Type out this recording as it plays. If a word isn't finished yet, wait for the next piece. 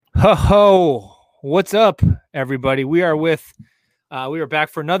Ho ho! What's up, everybody? We are back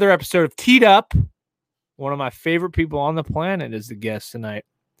for another episode of Teed Up. One of my favorite people on the planet is the guest tonight.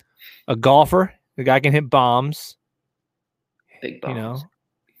 A golfer. The guy can hit bombs. Big bombs.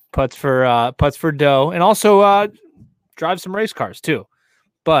 Putts for dough, and also drives some race cars too.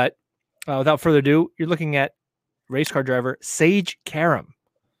 But without further ado, you're looking at race car driver Sage Karam.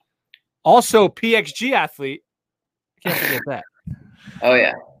 Also PXG athlete. Can't forget that. Oh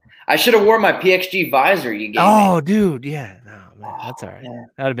yeah. I should have worn my PXG visor you gave me. Oh, dude, yeah. No, man, that's all right. Yeah.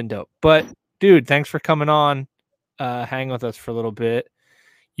 That'd have been dope. But, dude, thanks for coming on, hang with us for a little bit.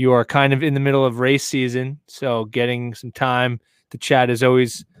 You are kind of in the middle of race season, so getting some time to chat is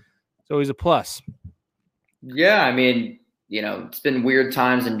always a plus. Yeah, I mean, it's been weird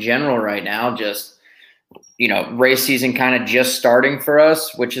times in general right now. Just, race season kind of just starting for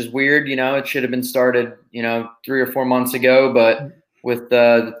us, which is weird. It should have been started, 3 or 4 months ago, but with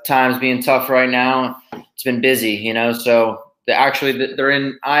the times being tough right now, it's been busy, So they're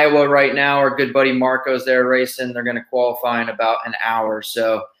in Iowa right now. Our good buddy Marco's there racing. They're going to qualify in about an hour.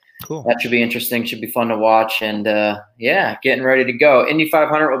 So cool. That should be interesting. Should be fun to watch. And getting ready to go. Indy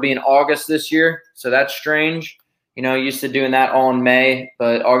 500 will be in August this year. So that's strange. Used to doing that all in May,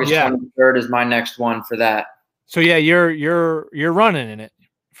 but August 23rd is my next one for that. So yeah, you're running in it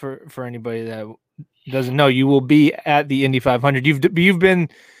for anybody that doesn't know. You will be at the Indy 500.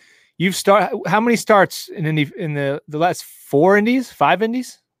 How many starts in Indy in the last 4 Indies, 5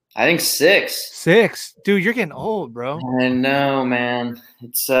 Indies? I think 6. 6, dude. You're getting old, bro. I know, man.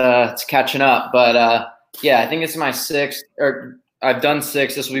 It's catching up, but I think it's my 6th, or I've done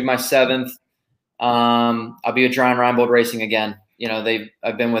 6. This will be my 7th. I'll be with John Reinbold Racing again.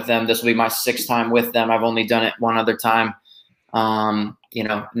 I've been with them. This will be my 6th time with them. I've only done it one other time. Not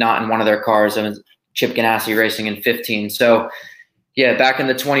in one of their cars. I was Chip Ganassi Racing in 15. So, yeah, back in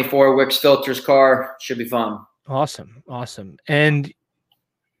the 24 Wix Filters car. Should be fun. Awesome. And at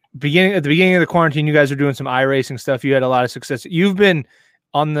the beginning of the quarantine, you guys were doing some iRacing stuff. You had a lot of success. You've been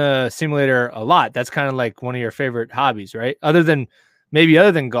on the simulator a lot. That's kind of like one of your favorite hobbies, right? Other than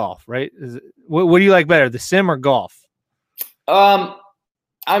golf, right? What do you like better, the sim or golf? I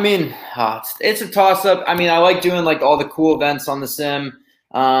mean, it's a toss-up. I mean, I like doing like all the cool events on the sim.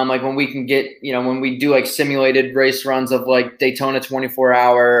 Like when we can get, when we do like simulated race runs of like Daytona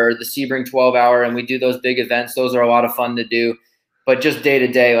 24-hour or the Sebring 12-hour, and we do those big events. Those are a lot of fun to do. But just day to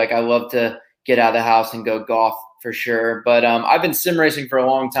day, like I love to get out of the house and go golf for sure. But I've been sim racing for a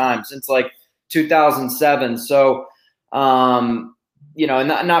long time, since like 2007. So, not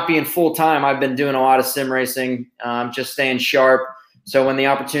being full time, I've been doing a lot of sim racing, just staying sharp. So when the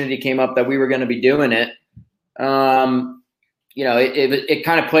opportunity came up that we were going to be doing it, it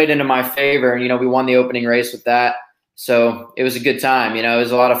kind of played into my favor, and we won the opening race with that. So it was a good time. It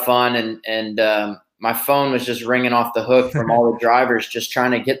was a lot of fun, and my phone was just ringing off the hook from all the drivers just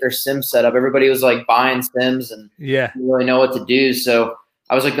trying to get their sim set up. Everybody was like buying sims and didn't really know what to do. So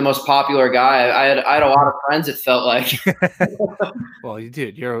I was like the most popular guy. I had a lot of friends, it felt like. Well,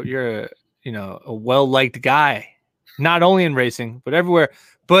 dude, you're a well-liked guy, not only in racing, but everywhere.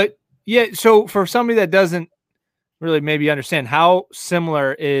 But yeah, so for somebody that doesn't really maybe understand, how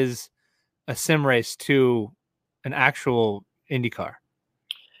similar is a sim race to an actual IndyCar?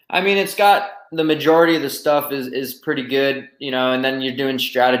 I mean, it's got the majority of the stuff is pretty good, and then you're doing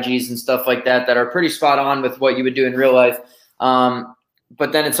strategies and stuff like that are pretty spot on with what you would do in real life.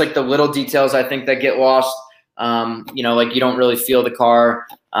 But then it's like the little details, I think, that get lost. Like you don't really feel the car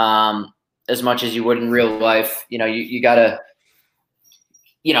as much as you would in real life. You gotta,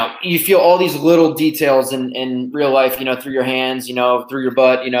 you feel all these little details in real life, through your hands, through your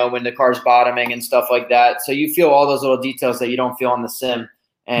butt, when the car's bottoming and stuff like that. So you feel all those little details that you don't feel on the sim.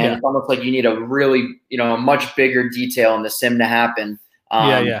 And It's almost like you need a really, a much bigger detail in the sim to happen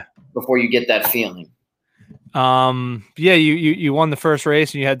before you get that feeling. You won the first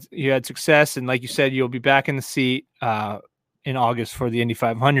race and you had success, and like you said, you'll be back in the seat in August for the Indy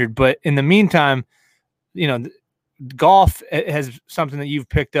 500. But in the meantime, golf has something that you've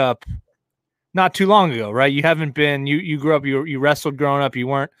picked up not too long ago, right? You haven't been you grew up, you wrestled growing up, you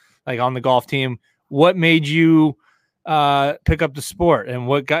weren't like on the golf team. What made you pick up the sport,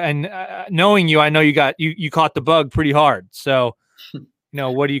 and knowing you, I know you caught the bug pretty hard. So,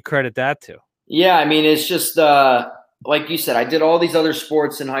 what do you credit that to? Yeah, I mean, it's just like you said, I did all these other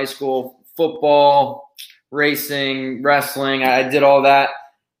sports in high school: football, racing, wrestling. I did all that,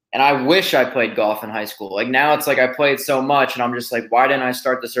 and I wish I played golf in high school. Like now, it's like I played so much, and I'm just like, why didn't I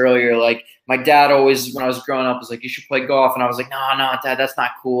start this earlier? Like my dad always, when I was growing up, was like, you should play golf, and I was like, no, Dad, that's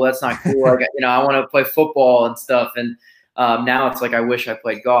not cool. That's not cool. Like, I want to play football and stuff. And Now it's like I wish I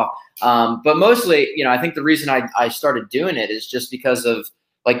played golf. But mostly, I think the reason I started doing it is just because of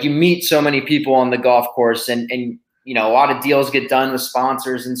like you meet so many people on the golf course, and a lot of deals get done with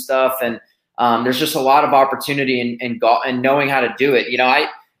sponsors and stuff, and there's just a lot of opportunity in golf and knowing how to do it.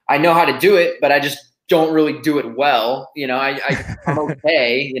 I know how to do it, but I just don't really do it well. I'm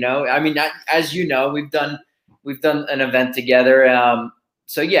okay. I mean, as you know, we've done an event together.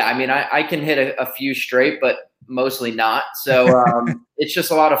 So yeah, I mean, I can hit a few straight, but mostly not. So it's just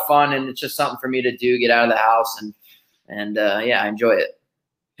a lot of fun, and it's just something for me to do, get out of the house, and yeah, I enjoy it.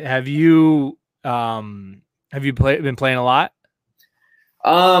 Have you been playing a lot?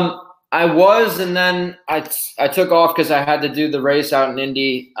 I was, and then I took off because I had to do the race out in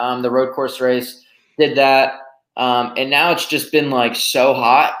Indy, the road course race. Did that, and now it's just been like so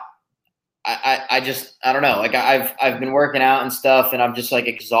hot. I don't know. Like I've been working out and stuff, and I'm just like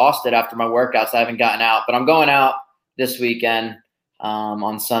exhausted after my workouts. I haven't gotten out, but I'm going out this weekend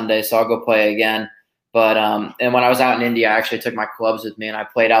on Sunday, so I'll go play again. But and when I was out in India, I actually took my clubs with me and I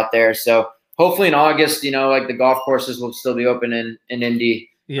played out there. So hopefully in August, like the golf courses will still be open in Indy.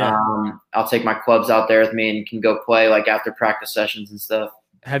 Yeah. I'll take my clubs out there with me and can go play like after practice sessions and stuff.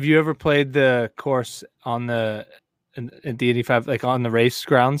 Have you ever played the course at the 85, like on the race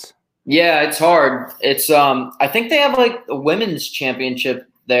grounds? Yeah, it's hard. It's I think they have like a women's championship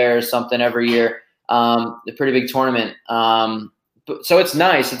there or something every year. A pretty big tournament. So it's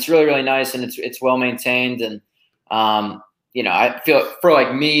nice. It's really, really nice, and it's well maintained. And I feel for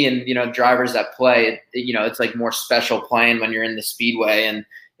like me and drivers that play, it's like more special playing when you're in the speedway, and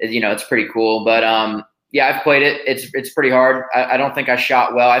it's pretty cool. But yeah, I've played it. It's pretty hard. I don't think I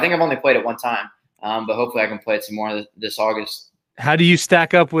shot well. I think I've only played it one time, but hopefully I can play it some more this August. How do you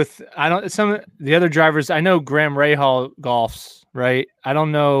stack up with some of the other drivers? I know Graham Rahal golfs, right? I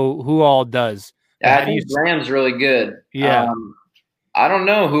don't know who all does. I think Graham's really good. Yeah. I don't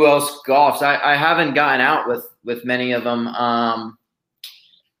know who else golfs. I haven't gotten out with many of them. I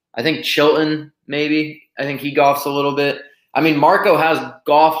think Chilton, maybe. I think he golfs a little bit. I mean, Marco has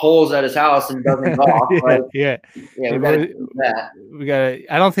golf holes at his house and doesn't golf. Right? Yeah. We gotta do that. We gotta.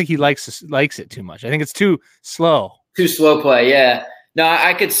 I don't think he likes it too much. I think it's too slow. Too slow play. Yeah. No,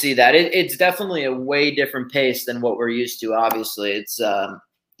 I could see that. It's definitely a way different pace than what we're used to. Obviously, it's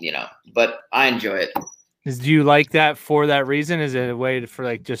but I enjoy it. Do you like that for that reason? Is it a way for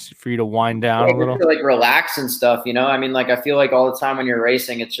you to wind down a little? Like relax and stuff, I mean, like I feel like all the time when you're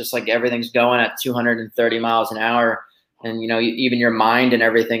racing, it's just like everything's going at 230 miles an hour. And, even your mind and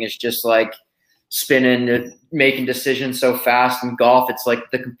everything is just like spinning and making decisions so fast. In golf, it's like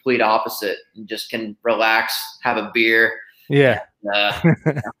the complete opposite. You just can relax, have a beer. Yeah.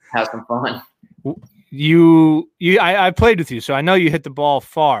 Have some fun. I played with you, so I know you hit the ball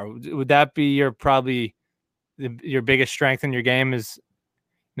far. Would that be your biggest strength in your game is,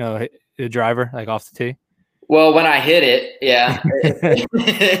 the driver, like off the tee? Well, when I hit it, yeah.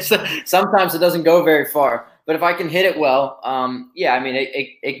 Sometimes it doesn't go very far, but if I can hit it well, yeah, I mean,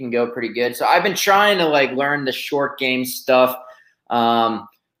 it can go pretty good. So I've been trying to like learn the short game stuff,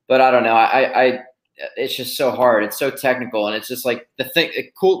 but I don't know. It's just so hard. It's so technical, and it's just like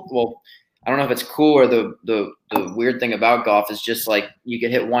cool. Well, I don't know if it's cool or the weird thing about golf is just like you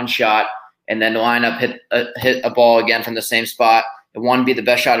could hit one shot and then line up, hit a ball again from the same spot, and one be the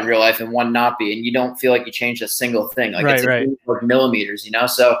best shot of your life and one not be, and you don't feel like you changed a single thing. Like it's like millimeters,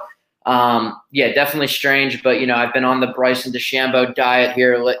 So yeah, definitely strange, but I've been on the Bryson DeChambeau diet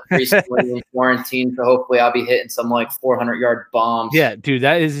here recently in quarantine, so hopefully I'll be hitting some like 400-yard bombs. Yeah, dude,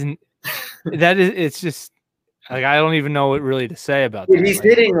 it's just like I don't even know what really to say about that. He's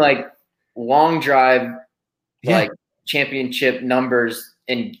hitting like long drive, like championship numbers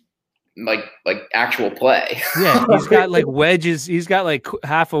in like actual play. Yeah, he's got like wedges. He's got like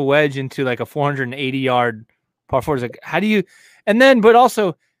half a wedge into like a 480-yard par four. It's like, how do you? And then, but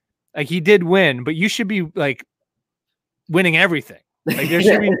also, like he did win, but you should be like winning everything. Like there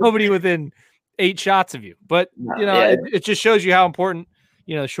should be nobody within 8 shots of you. But it just shows you how important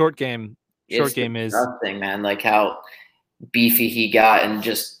short game is. Thing, man. Like how beefy he got and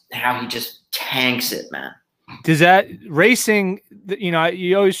just how he just tanks it, man. Does that racing?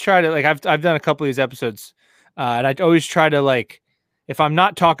 You always try to like. I've done a couple of these episodes, and I always try to like, if I'm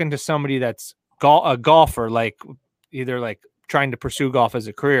not talking to somebody that's a golfer, like either like trying to pursue golf as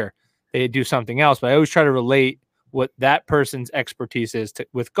a career, they do something else. But I always try to relate what that person's expertise is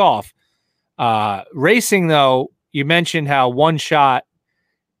with golf. Racing, though, you mentioned how one shot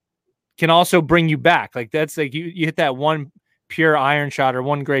can also bring you back. Like that's like you hit that one pure iron shot or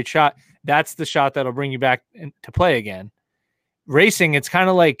one great shot. That's the shot that'll bring you back to play again. Racing, it's kind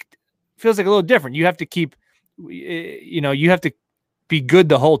of like feels like a little different. You have to keep you know, you have to be good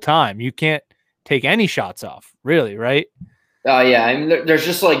the whole time. You can't take any shots off, really, right? Yeah. I mean, there's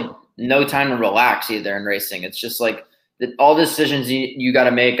just like no time to relax either in racing. It's just like all the decisions you got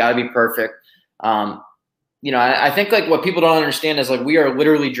to make got to be perfect. You know, I think like what people don't understand is like we are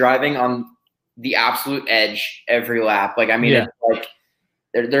literally driving on the absolute edge every lap. Like, I mean, it's like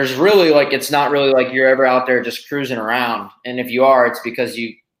there's really like, it's not really like you're ever out there just cruising around. And if you are, it's because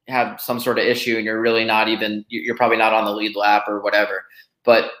you have some sort of issue and you're really not even, you're probably not on the lead lap or whatever.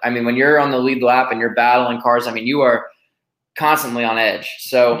 But I mean, when you're on the lead lap and you're battling cars, I mean, you are constantly on edge.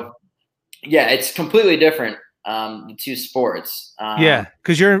 So yeah, it's completely different. The two sports. Yeah.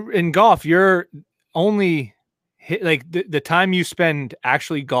 Cause you're in golf, you're only like the time you spend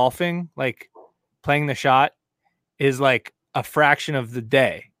actually golfing, like playing the shot, is like a fraction of the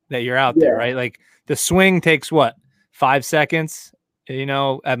day that you're out there, right? Like the swing takes what, 5 seconds, you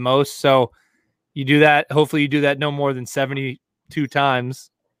know, at most. So you do that. Hopefully you do that no more than 72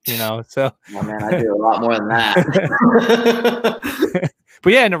 times, you know, so. Oh man, I do a lot more than that.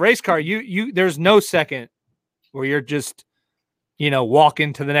 But yeah, in a race car, there's no second where you're just, you know,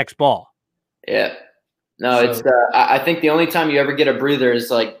 walking to the next ball. Yeah. No, so, it's I think the only time you ever get a breather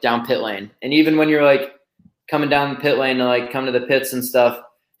is like down pit lane. And even when you're like coming down the pit lane to like come to the pits and stuff,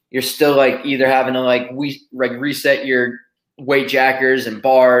 you're still like either having to like reset your weight jackers and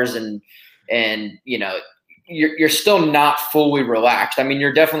bars and you know, you're still not fully relaxed. I mean,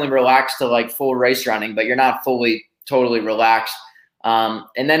 you're definitely relaxed to like full race running, but you're not fully totally relaxed.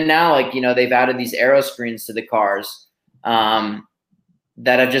 And then now, like, you know, they've added these aero screens to the cars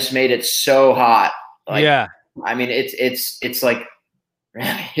that have just made it so hot. Like, yeah. I mean, it's like,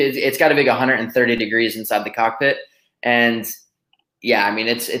 it's got to be 130 degrees inside the cockpit. And yeah, I mean,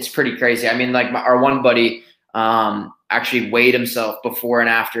 it's pretty crazy. I mean, like our one buddy actually weighed himself before and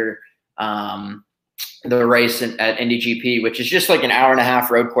after the race at Indy GP, which is just like an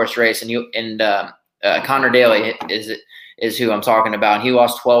hour-and-a-half road course race. And Connor Daly is who I'm talking about. And he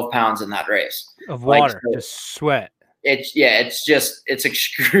lost 12 pounds in that race of water, like, just sweat. It's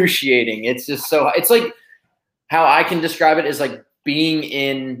excruciating. It's just it's like how I can describe it is like being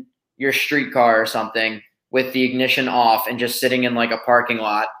in your streetcar or something with the ignition off and just sitting in like a parking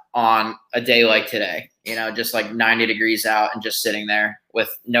lot on a day like today, you know, just like 90 degrees out and just sitting there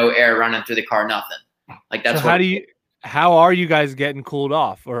with no air running through the car, nothing. Like that's so how are you guys getting cooled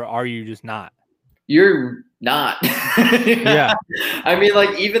off, or are you just not? You're not. Yeah. I mean,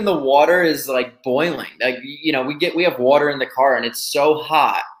 like even the water is like boiling. Like, you know, we have water in the car and it's so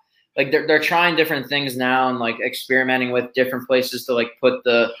hot. Like they're trying different things now and like experimenting with different places to like put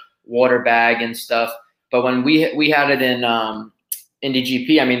the water bag and stuff. But when we had it in Indy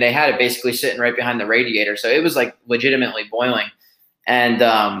GP, I mean, they had it basically sitting right behind the radiator. So it was like legitimately boiling. And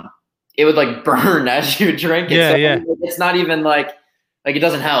it would like burn as you drink it. Yeah, so yeah. It's not even like it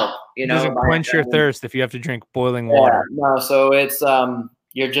doesn't help, you know. It doesn't quench your thirst if you have to drink boiling water. No, so it's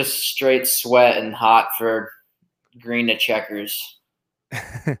you're just straight sweat and hot for green to checkers.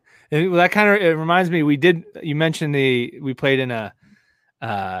 Well, that kind of, it reminds me, you mentioned we played in a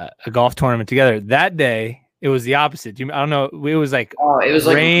golf tournament together. That day it was the opposite. I don't know, it was like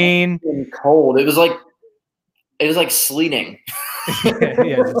rain and cold. It was like sleeting.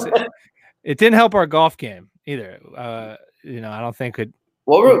 Yeah, it didn't help our golf game either. You know, I don't think it.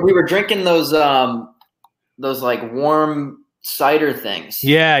 Well, we were drinking those like warm cider things.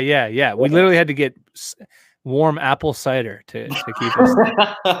 Yeah. We literally had to get warm apple cider to keep us.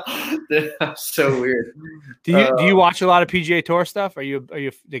 That's so weird. Do you watch a lot of PGA Tour stuff?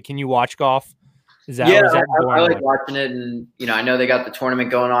 Can you watch golf? I like watching it, and you know, I know they got the tournament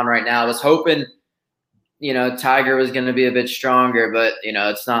going on right now. I was hoping, you know, Tiger was going to be a bit stronger, but you know,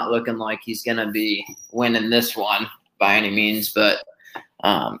 it's not looking like he's going to be winning this one by any means. But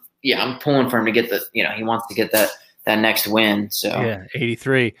yeah, I'm pulling for him to get he wants to get that next win. So yeah,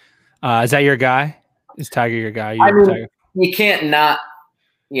 83. Is that your guy? Is Tiger your guy? You can't not,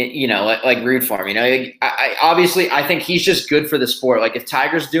 you know, like root for him. You know, I obviously I think he's just good for the sport. Like if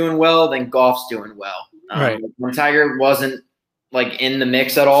Tiger's doing well, then golf's doing well. Right. When Tiger wasn't like in the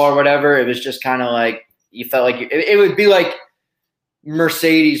mix at all or whatever, it was just kind of like you felt like it would be like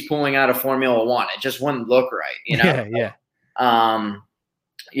Mercedes pulling out of Formula One. It just wouldn't look right, you know? Yeah.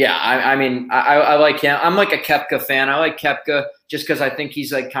 I mean, I like him. I'm like a Koepka fan. I like Koepka just because I think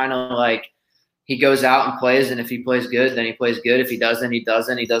he's like kind of like he goes out and plays, and if he plays good, then he plays good. If he doesn't, he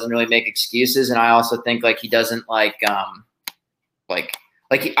doesn't. He doesn't really make excuses. And I also think like he doesn't I've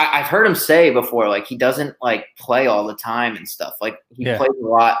heard him say before, like he doesn't like play all the time and stuff. Like he plays a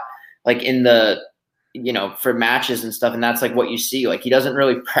lot, like in the for matches and stuff. And that's like what you see. Like he doesn't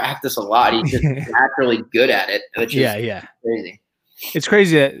really practice a lot. He's just naturally good at it, which is crazy. It's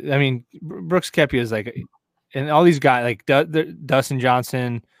crazy that, I mean, Brooks Koepka is like, and all these guys like Dustin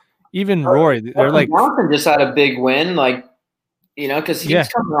Johnson, even Rory, they're like Johnson just had a big win, like, because he's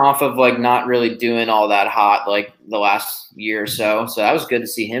coming off of like not really doing all that hot like the last year or so. So that was good to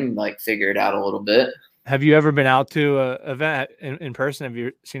see him like figure it out a little bit. Have you ever been out to a event in person? Have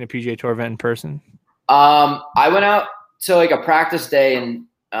you seen a PGA Tour event in person? I went out to like a practice day in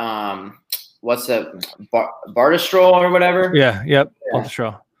what's that, Bartestrol or whatever? Yeah, yep,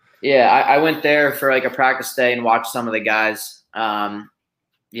 Bartestrol. Yeah, I went there for like a practice day and watched some of the guys. There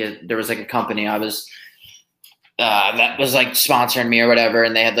was like a company I was that was like sponsoring me or whatever,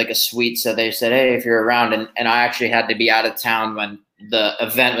 and they had like a suite. So they said, hey, if you're around, and I actually had to be out of town when the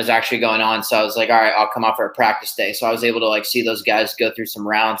event was actually going on. So I was like, all right, I'll come out for a practice day. So I was able to like see those guys go through some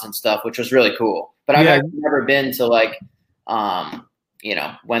rounds and stuff, which was really cool. But I've actually never been to like,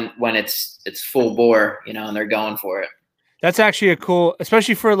 when it's full bore, and they're going for it. That's actually a cool,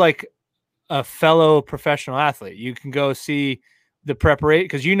 especially for like a fellow professional athlete. You can go see the preparation,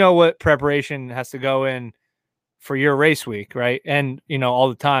 because what preparation has to go in for your race week, right? And all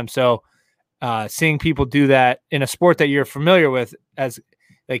the time. So seeing people do that in a sport that you're familiar with, as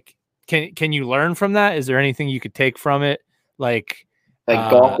like, can you learn from that? Is there anything you could take from it, like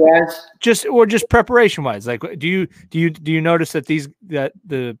golf wise, just preparation wise? Like, do you notice that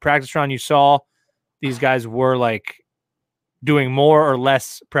the practice round you saw, these guys were like doing more or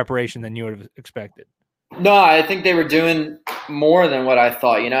less preparation than you would have expected? No, I think they were doing more than what I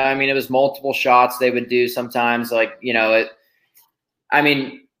thought. I mean, it was multiple shots they would do sometimes. Like, I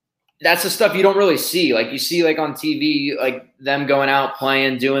mean, that's the stuff you don't really see. Like you see like on TV, like them going out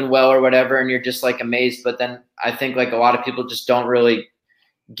playing, doing well or whatever, and you're just like amazed. But then I think like a lot of people just don't really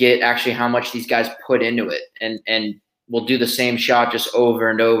get actually how much these guys put into it, and will do the same shot just over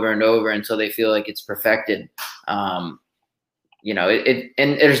and over and over until they feel like it's perfected. And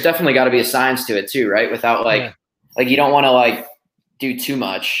there's definitely got to be a science to it too, right? Without like you don't want to like do too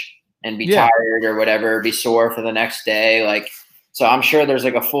much and be tired or whatever, be sore for the next day. Like, so I'm sure there's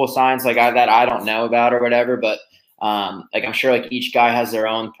like a full science that I don't know about or whatever, but like I'm sure like each guy has their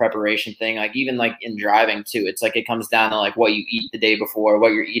own preparation thing. Like even like in driving too, it's like it comes down to like what you eat the day before,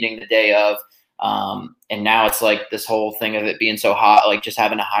 what you're eating the day of. And now it's like this whole thing of it being so hot, like just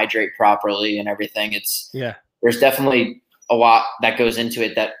having to hydrate properly and everything. There's definitely a lot that goes into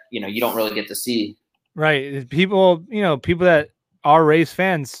it that, you don't really get to see. Right. People that are race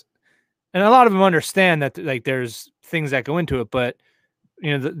fans, and a lot of them understand that like there's things that go into it, but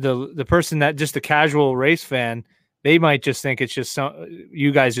the person that just a casual race fan, they might just think it's just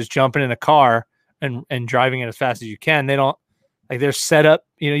you guys just jumping in a car and driving it as fast as you can. They don't like they're set up,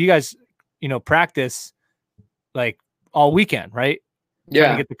 you guys, practice like all weekend, right?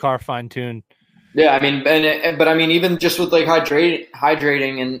 Trying to get the car fine tuned. Yeah, I mean, but I mean, even just with like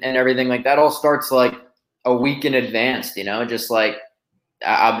hydrating and everything, like that all starts like a week in advance, just like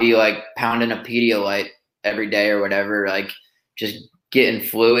I'll be like pounding a Pedialyte every day or whatever, like just getting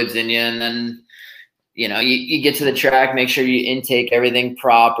fluids in you. And then, you get to the track, make sure you intake everything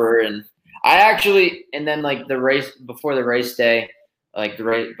proper. And and then like the race before the race day, like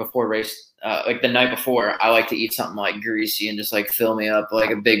like the night before, I like to eat something like greasy and just like fill me up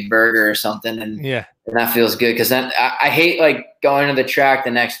like a big burger or something. And that feels good. Cause then I hate like going to the track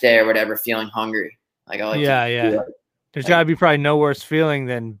the next day or whatever, feeling hungry. Like I like there's gotta be probably no worse feeling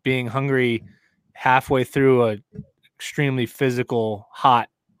than being hungry halfway through a extremely physical, hot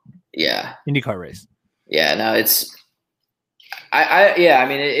IndyCar race. Yeah, no, it's I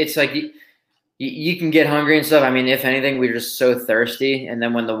mean, it's like you can get hungry and stuff. I mean, if anything, we're just so thirsty. And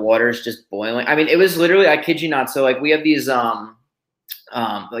then when the water's just boiling, I mean, it was literally, I kid you not. So like we have these like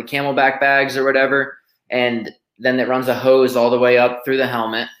Camelback bags or whatever. And then it runs a hose all the way up through the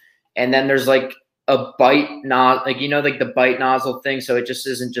helmet. And then there's like a bite nozzle, like, like the bite nozzle thing. So it just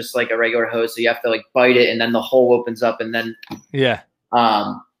isn't just like a regular hose. So you have to like bite it and then the hole opens up and then,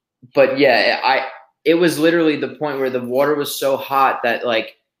 but yeah, it was literally the point where the water was so hot that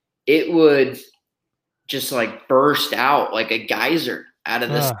like it would just like burst out like a geyser out of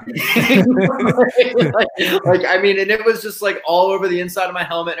this thing. like I mean, and it was just like all over the inside of my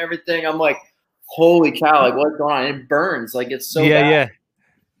helmet and everything. I'm like, holy cow, like what's going on? It burns, like it's so bad.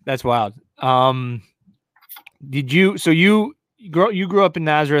 That's wild. You grew up in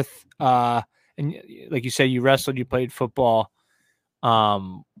Nazareth, and like you said, you wrestled, you played football.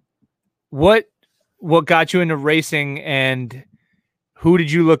 What got you into racing, and who did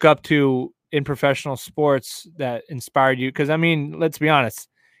you look up to in professional sports that inspired you? Because I mean, let's be honest,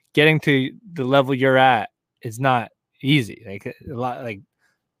 getting to the level you're at is not easy. Like a lot, like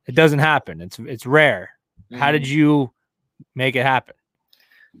it doesn't happen. It's rare. How did you make it happen?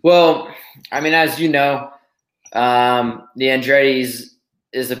 Well, I mean, as you know, the Andretti's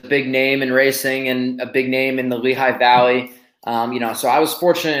is a big name in racing and a big name in the Lehigh Valley. So I was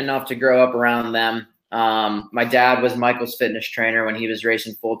fortunate enough to grow up around them. My dad was Michael's fitness trainer when he was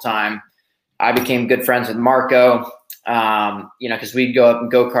racing full time. I became good friends with Marco, because we'd go up and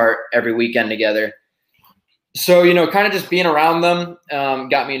go-kart every weekend together. So, kind of just being around them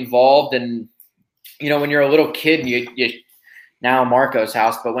got me involved. And, when you're a little kid, you now Marco's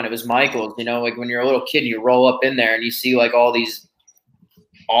house, but when it was Michael's, like when you're a little kid, you roll up in there and you see like all these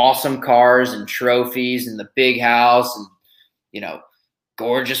awesome cars and trophies and the big house and,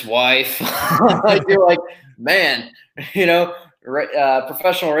 gorgeous wife. Like you're like, man,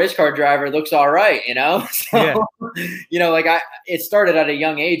 professional race car driver looks all right, So, it started at a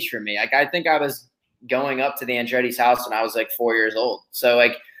young age for me. Like, I think I was going up to the Andretti's house when I was like 4 years old. So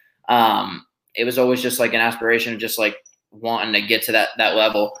it was always just like an aspiration of just like wanting to get to that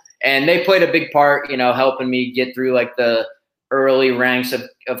level. And they played a big part, helping me get through like the early ranks of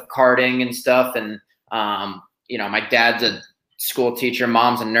karting and stuff. And, my dad's a school teacher,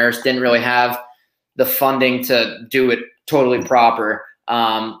 mom's a nurse, didn't really have the funding to do it totally proper.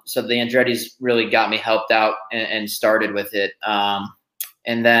 So the Andretti's really got me helped out and started with it.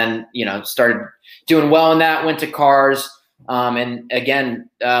 And then, started doing well in that, went to cars. And again,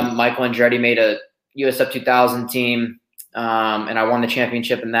 Michael Andretti made a USF 2000 team. And I won the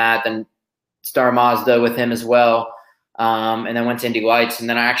championship in that, then Star Mazda with him as well. And then went to Indy Lights. And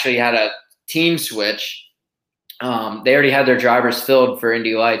then I actually had a team switch. They already had their drivers filled for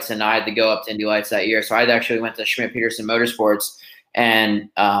Indy Lights, and I had to go up to Indy Lights that year. So I actually went to Schmidt-Peterson Motorsports and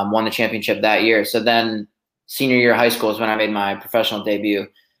won the championship that year. So then senior year of high school is when I made my professional debut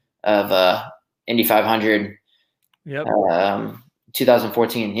of Indy 500. Yep.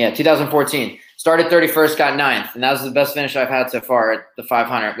 2014. Yeah, 2014. Started 31st, got 9th, and that was the best finish I've had so far at the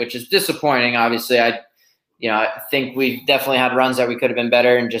 500, which is disappointing. Obviously, I think we definitely had runs that we could have been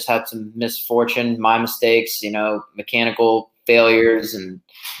better and just had some misfortune, my mistakes, mechanical failures and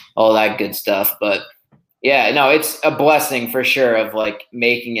all that good stuff. But yeah, no, it's a blessing for sure of like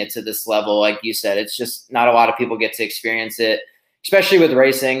making it to this level. Like you said, it's just not a lot of people get to experience it, especially with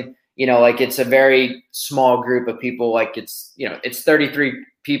racing. Like it's a very small group of people. Like it's 33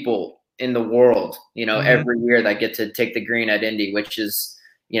 people in the world, every year that get to take the green at Indy, which is,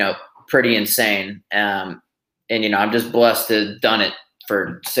 pretty insane. And, I'm just blessed to have done it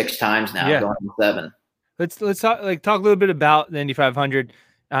for 6 times now, going to 7. Let's talk a little bit about the Indy 500.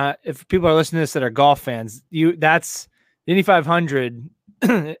 If people are listening to this that are golf fans, that's the Indy 500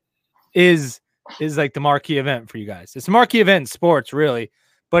 is like the marquee event for you guys. It's a marquee event in sports, really,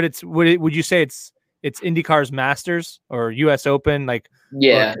 but would you say it's IndyCar's Masters or US Open, like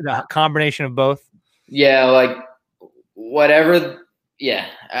a combination of both? Yeah, like whatever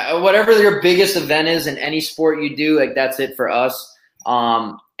your biggest event is in any sport you do, like that's it for us.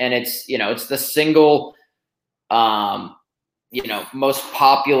 And it's it's the single most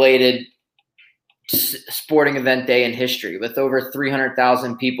populated sporting event day in history, with over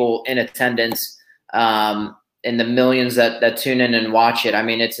 300,000 people in attendance, and the millions that tune in and watch it. I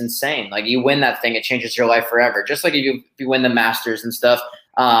mean, it's insane. Like you win that thing, it changes your life forever. Just like if you win the Masters and stuff,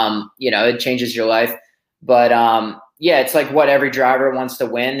 it changes your life. But it's like what every driver wants to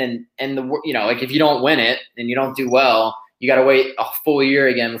win, and like if you don't win it and you don't do well, you got to wait a full year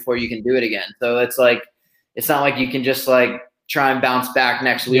again before you can do it again. So it's like, it's not like you can just like try and bounce back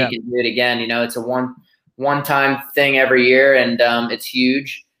next week and do it again. It's a one-time thing every year, and it's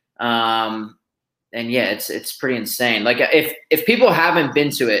huge. And it's pretty insane. Like if people haven't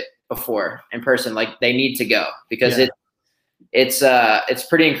been to it before in person, like they need to go, because it's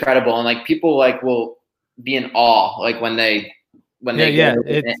pretty incredible. And like people like will be in awe, like when they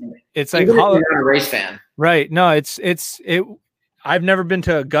it's like you're a race fan, right? No, I've never been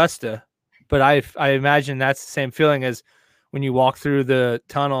to Augusta, but I imagine that's the same feeling as when you walk through the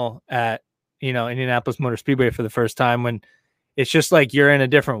tunnel at Indianapolis Motor Speedway for the first time, when it's just like you're in a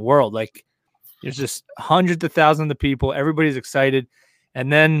different world. Like there's just hundreds of thousands of people, everybody's excited,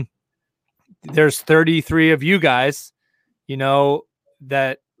 and then there's 33 of you guys,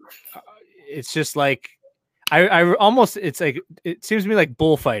 that it's just like I almost, it's like, it seems to me like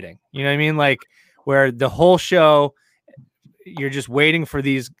bullfighting, you know what I mean? Like where the whole show, you're just waiting for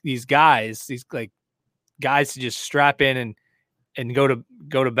these guys, these like guys to just strap in and go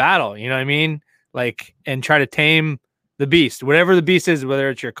to battle, you know what I mean? Like, and try to tame the beast, whatever the beast is, whether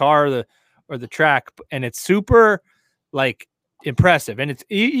it's your car or the track. And it's super like impressive. And it's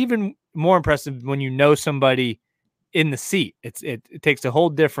even more impressive when you know somebody in the seat. It takes a whole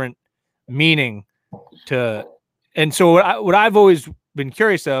different meaning to. And so what I've always been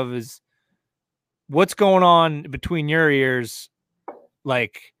curious of is what's going on between your ears,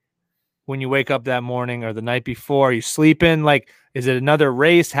 like when you wake up that morning or the night before. Are you sleeping? Like, is it another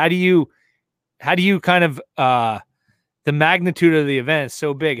race? How do you kind of the magnitude of the event is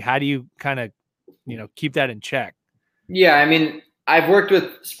so big? How do you kind of keep that in check? Yeah, I mean, I've worked with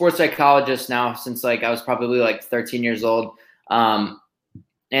sports psychologists now since like I was probably like 13 years old. And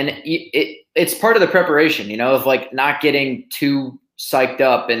it's part of the preparation, of like not getting too psyched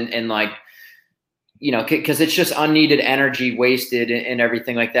up and like, because it's just unneeded energy wasted and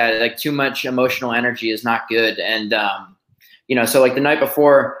everything like that. Like too much emotional energy is not good. And, so like the night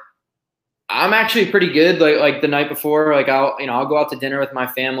before, I'm actually pretty good. Like the night before, like I'll go out to dinner with my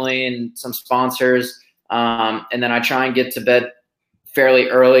family and some sponsors. And then I try and get to bed fairly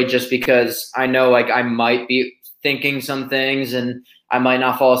early just because I know like I might be thinking some things and I might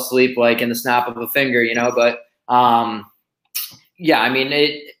not fall asleep like in the snap of a finger, but yeah, I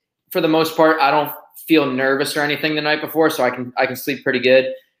mean, for the most part, I don't feel nervous or anything the night before, so I can sleep pretty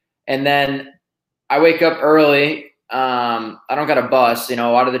good. And then I wake up early. I don't got a bus. A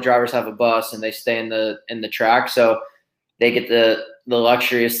lot of the drivers have a bus and they stay in the track, so they get the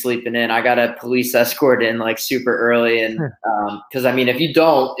luxury of sleeping in. I got a police escort in like super early, and because I mean, if you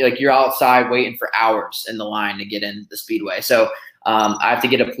don't, like, you're outside waiting for hours in the line to get in the speedway. So I have to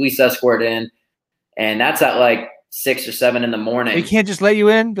get a police escort in, and that's at like 6 or 7 in the morning. They can't just let you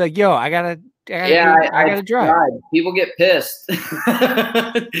in. Be like, yo, I gotta drive. People get pissed.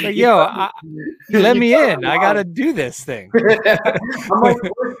 Like, yo, let me in. I gotta do this thing. I'm like,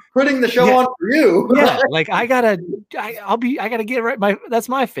 we're putting the show on for you. Yeah, like I gotta get right. That's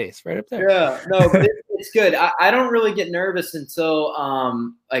my face right up there. Yeah, no, but it's good. I don't really get nervous until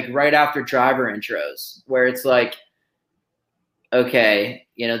like right after driver intros, where it's like, okay,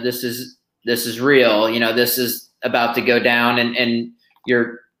 this is real. This is about to go down, and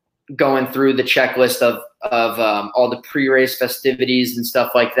you're going through the checklist of all the pre-race festivities and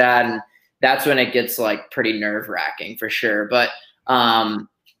stuff like that. And that's when it gets like pretty nerve wracking for sure. But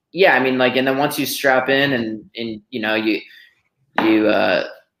yeah, I mean, like, and then once you strap in and you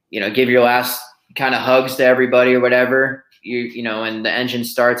give your last kind of hugs to everybody or whatever, and the engine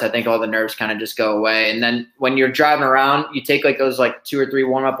starts, I think all the nerves kind of just go away. And then when you're driving around, you take like those like 2 or 3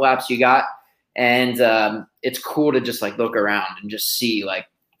 warm-up laps you got. And it's cool to just like look around and just see like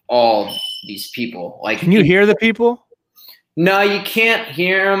all these people. Like, can you hear the people? No, you can't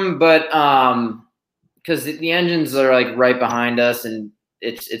hear them, but because the engines are like right behind us, and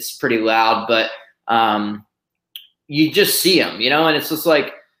it's pretty loud. But you just see them, and it's just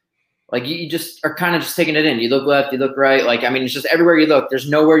like you just are kind of just taking it in. You look left, you look right. Like, I mean, it's just everywhere you look. There's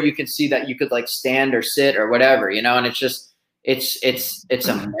nowhere you can see that you could like stand or sit or whatever, And it's just it's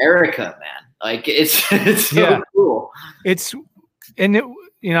America, man. Like it's so cool.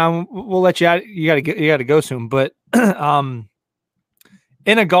 We'll let you out. You gotta go soon. But in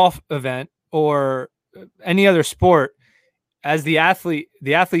a golf event or any other sport, as the athlete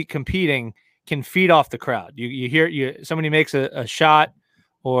competing can feed off the crowd. You hear somebody makes a shot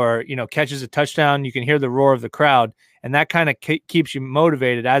or catches a touchdown, you can hear the roar of the crowd, and that kind of keeps you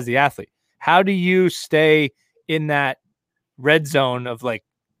motivated as the athlete. How do you stay in that red zone of like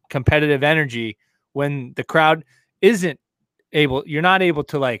competitive energy when the crowd you're not able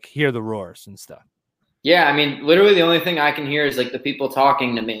to like hear the roars and stuff? Yeah, I mean, literally the only thing I can hear is like the people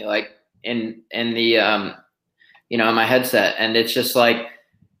talking to me, like in the in my headset, and it's just like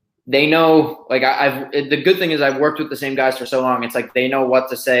they know. Like the good thing is I've worked with the same guys for so long. It's like they know what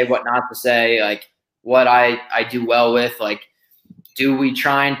to say, what not to say, like what I do well with. Like, do we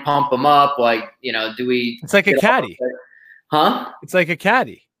try and pump them up? Like, do we? It's like a caddy, huh? It's like a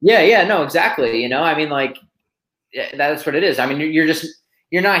caddy. Yeah, no, exactly. I mean, like. Yeah, that's what it is. I mean,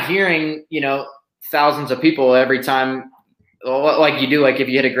 you're not hearing, thousands of people every time like you do, like if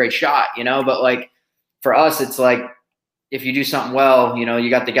you hit a great shot, but like for us, it's like, if you do something well, you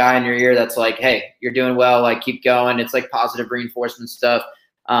got the guy in your ear that's like, hey, you're doing well, like keep going. It's like positive reinforcement stuff.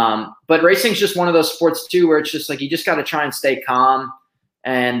 But racing's just one of those sports too, where it's just like, you just got to try and stay calm.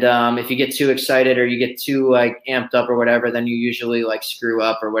 And if you get too excited or you get too like amped up or whatever, then you usually like screw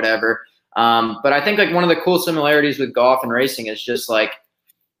up or whatever. But I think like one of the cool similarities with golf and racing is just like,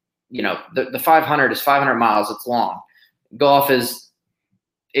 the 500 is 500 miles. It's long. Golf is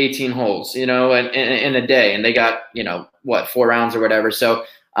 18 holes, in a day, and they got, 4 rounds or whatever. So,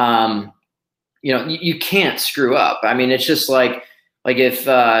 you can't screw up. I mean, it's just like if,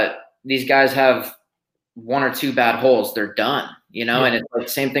 these guys have, one or two bad holes, they're done, you know? Yeah. And it's like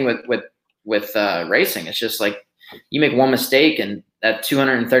same thing with racing. It's just like you make one mistake and at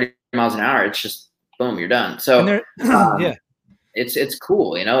 230 miles an hour, it's just boom, you're done. So yeah, it's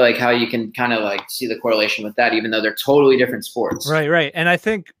cool, you know, like how you can kind of like see the correlation with that, even though they're totally different sports. right. And I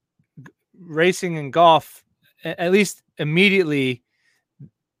think racing and golf, at least immediately,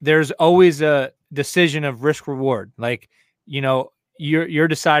 there's always a decision of risk reward. Like, you know, you're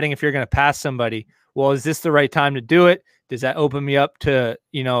deciding if you're going to pass somebody. Well, is this the right time to do it? Does that open me up to,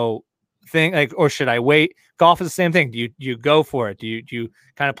 you know, think like, or should I wait? Golf is the same thing. Do you go for it? Do you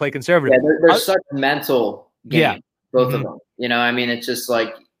kind of play conservative? Yeah, there's such mental game, both of them. You know, I mean, it's just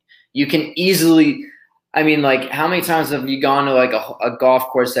like you can easily. I mean, like, how many times have you gone to like a golf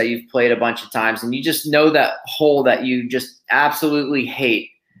course that you've played a bunch of times, and you just know that hole that you just absolutely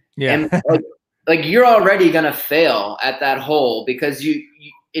hate? Yeah, and like you're already gonna fail at that hole because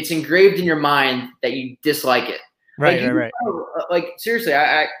it's engraved in your mind that you dislike it. Right, like, right. Like seriously,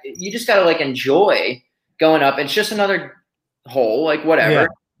 you just gotta like enjoy going up. It's just another hole, like whatever. Yeah.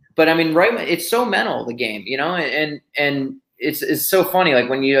 But I mean, right? It's so mental, the game, you know, and it's so funny. Like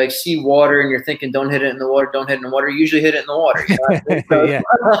when you like see water and you're thinking, don't hit it in the water, don't hit it in the water. You usually hit it in the water. You know? So, yeah,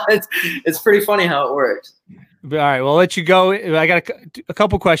 it's pretty funny how it works. All right, well, I'll let you go. I got a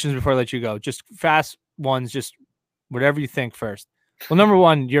couple questions before I let you go. Just fast ones, just whatever you think first. Well, number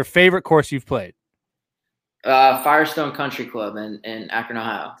one, your favorite course you've played? Firestone Country Club in Akron,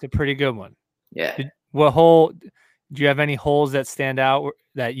 Ohio. It's a pretty good one. Yeah. What hole? Do you have any holes that stand out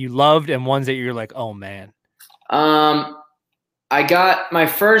that you loved and ones that you're like, oh man? I got my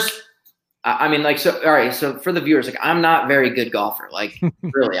first. I mean, like, so, all right. So for the viewers, like, I'm not very good golfer. Like,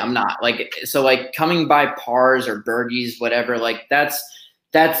 really, I'm not. Like, so like coming by pars or birdies, whatever, like that's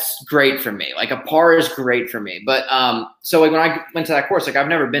great for me. Like a par is great for me. But so like when I went to that course, like I've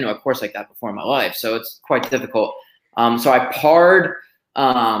never been to a course like that before in my life, so it's quite difficult. So I parred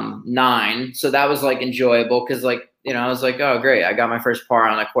 9, so that was like enjoyable because like, you know, I was like, oh great, I got my first par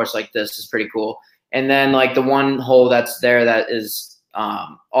on a course like this. It's pretty cool. And then like the one hole that's there that is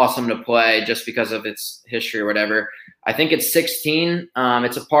awesome to play just because of its history or whatever. I think it's 16.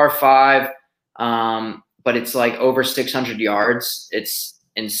 It's a par 5, but it's like over 600 yards. It's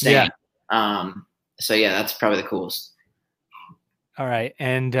insane. Yeah. So yeah, that's probably the coolest. All right.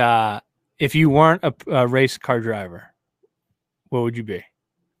 And if you weren't a race car driver, what would you be?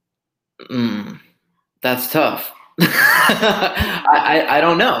 That's tough. I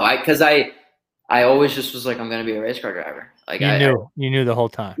don't know. Because I always just was like, I'm going to be a race car driver. Like you knew the whole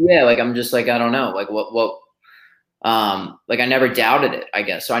time. Yeah. Like, I'm just like, I don't know. Like what, like I never doubted it, I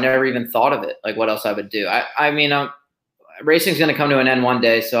guess. So I never even thought of it. Like what else I would do. I mean, racing's going to come to an end one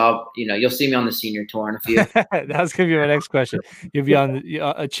day. So you'll see me on the senior tour in a few. That was going to be my next question. You'll be on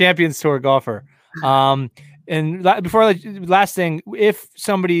a Champions Tour golfer. And before last thing, if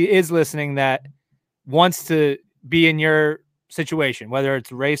somebody is listening that wants to be in your situation, whether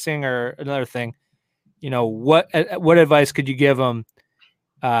it's racing or another thing, you know, what advice could you give them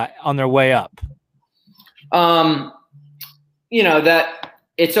on their way up? You know, that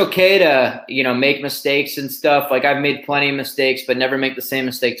it's okay to, you know, make mistakes and stuff. Like I've made plenty of mistakes, but never make the same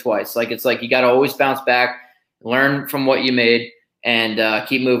mistake twice. Like, it's like, you got to always bounce back, learn from what you made, and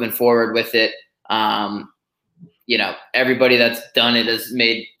keep moving forward with it. You know, everybody that's done it has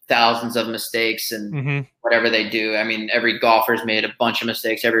made thousands of mistakes and whatever they do. I mean, every golfer's made a bunch of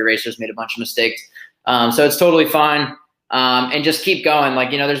mistakes. Every racer's made a bunch of mistakes. So it's totally fine. And just keep going.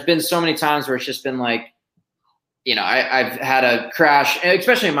 Like, you know, there's been so many times where it's just been like, you know, I've had a crash,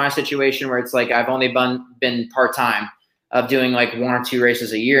 especially in my situation where it's like, I've only been part-time of doing like 1 or 2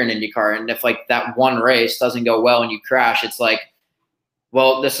 races a year in IndyCar. And if like that one race doesn't go well and you crash, it's like,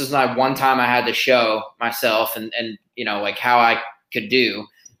 well, this is not one time I had to show myself and you know, like how I could do.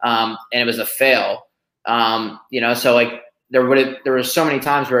 And it was a fail. You know, so like there were so many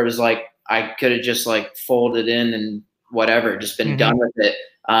times where it was like, I could have just like folded in and whatever, just been done with it.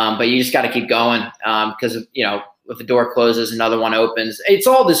 But you just got to keep going. Cause you know, if the door closes, another one opens. It's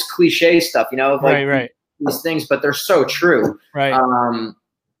all this cliche stuff, you know, like right. These things, but they're so true. Right.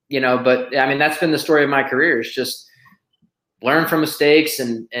 You know, but I mean, that's been the story of my career. It's just learn from mistakes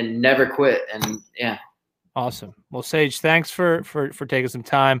and never quit. And yeah. Awesome. Well, Sage, thanks for taking some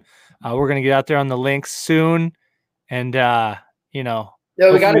time. We're going to get out there on the links soon. And, you know,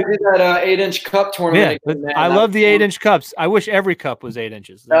 yeah, we got to do that 8-inch cup tournament. Yeah, again, I love the 8-inch cups. I wish every cup was 8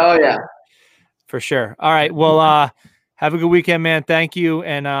 inches. Oh yeah, for sure. All right. Well, have a good weekend, man. Thank you.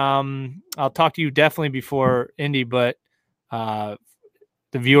 And I'll talk to you definitely before Indy, but the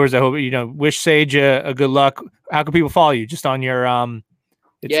viewers, I hope, you know, wish Sage a good luck. How can people follow you? Just on your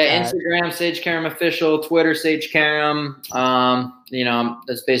Instagram Sage Karam official, Twitter Sage Karam.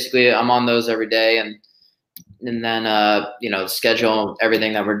 That's basically I'm on those every day, and then schedule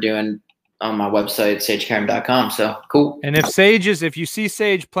everything that we're doing on my website, sagekaram.com. So cool. And if you see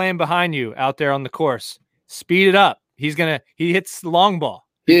Sage playing behind you out there on the course, speed it up. He hits the long ball.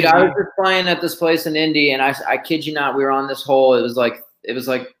 Dude, I was just playing at this place in Indy, and I kid you not, we were on this hole. It was like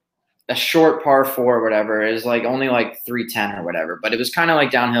a short par 4 or whatever. It was like only like 310 or whatever, but it was kind of like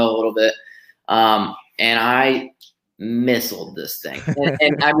downhill a little bit. And I missiled this thing.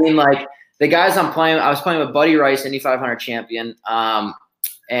 And I mean, like the guys I was playing with Buddy Rice, Indy 500 champion,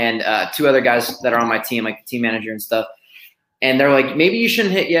 and 2 other guys that are on my team, like the team manager and stuff. And they're like, maybe you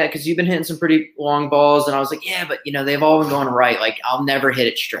shouldn't hit yet because you've been hitting some pretty long balls. And I was like, yeah, but they've all been going right. Like I'll never hit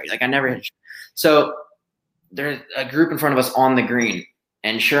it straight. Like I never hit it straight. So there's a group in front of us on the green.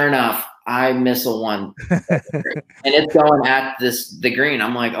 And sure enough, I missile one. And it's going at the green.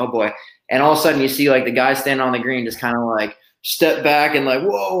 I'm like, oh boy. And all of a sudden you see like the guy standing on the green just kind of like step back and like,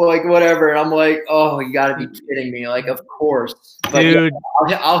 whoa, like whatever. And I'm like, oh, you got to be kidding me. Like, of course. But dude,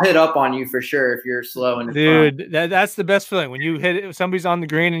 yeah, I'll hit up on you for sure if you're slow. And dude, that's the best feeling. When you hit it, somebody's on the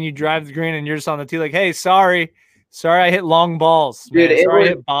green and you drive the green and you're just on the tee like, hey, sorry, I hit long balls. Dude, I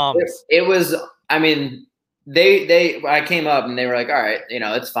hit bombs. It was, I mean, I came up and they were like, all right,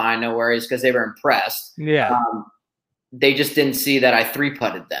 it's fine. No worries. Cause they were impressed. Yeah. They just didn't see that I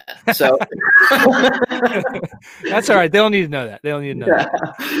 3-putted that. So that's all right. They don't need to know that.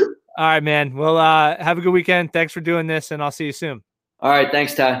 That. All right, man. Well, have a good weekend. Thanks for doing this, and I'll see you soon. All right.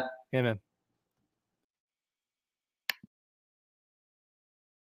 Thanks, Ty. Yeah, man.